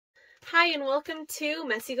Hi and welcome to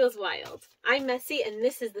Messie Goes Wild. I'm Messie and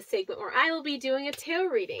this is the segment where I will be doing a tarot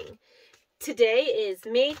reading. Today is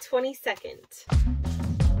May 22nd.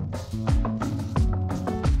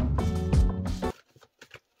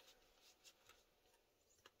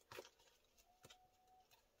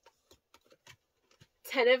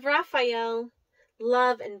 Ten of Raphael.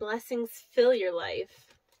 Love and blessings fill your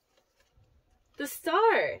life. The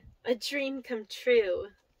Star. A dream come true.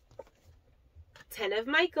 Ten of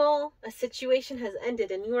Michael. A situation has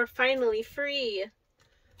ended and you are finally free.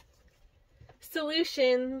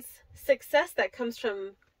 Solutions. Success that comes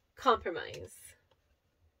from compromise.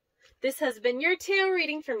 This has been your tarot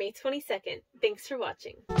reading for May 22nd. Thanks for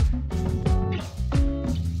watching.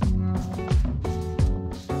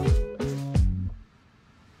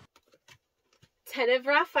 Ten of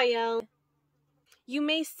Raphael. You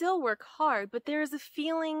may still work hard, but there is a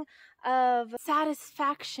feeling of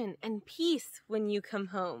satisfaction and peace when you come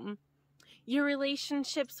home. Your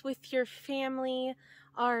relationships with your family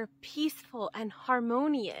are peaceful and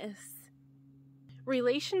harmonious.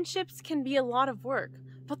 Relationships can be a lot of work,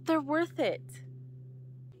 but they're worth it.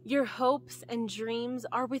 Your hopes and dreams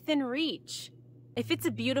are within reach. If it's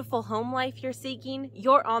a beautiful home life you're seeking,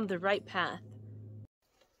 you're on the right path.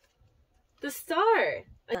 The Star.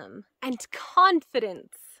 And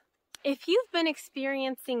confidence. If you've been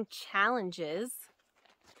experiencing challenges,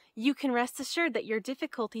 you can rest assured that your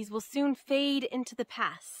difficulties will soon fade into the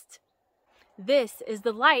past. This is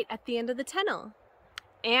the light at the end of the tunnel,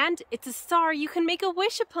 and it's a star you can make a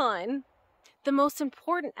wish upon. The most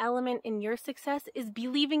important element in your success is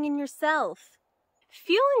believing in yourself.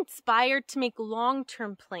 Feel inspired to make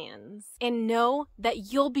long-term plans and know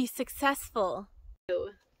that you'll be successful.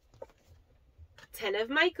 Ten of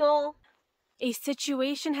Michael. A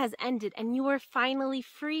situation has ended and you are finally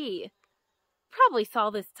free. Probably saw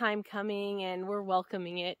this time coming and we're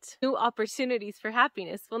welcoming it. New opportunities for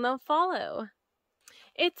happiness will now follow.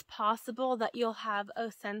 It's possible that you'll have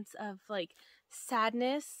a sense of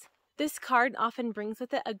sadness. This card often brings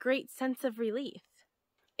with it a great sense of relief.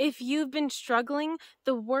 If you've been struggling,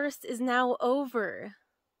 the worst is now over.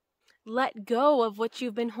 Let go of what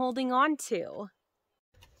you've been holding on to.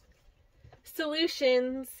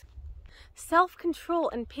 Solutions. Self-control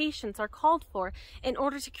and patience are called for in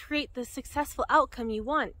order to create the successful outcome you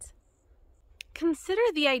want. Consider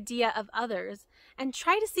the idea of others and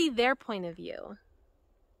try to see their point of view.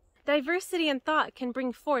 Diversity in thought can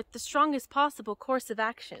bring forth the strongest possible course of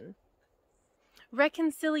action.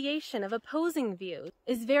 Reconciliation of opposing views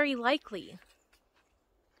is very likely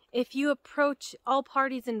if you approach all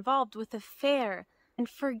parties involved with a fair and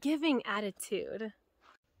forgiving attitude.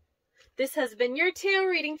 This has been your tarot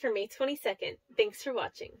reading for May 22nd. Thanks for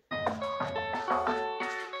watching.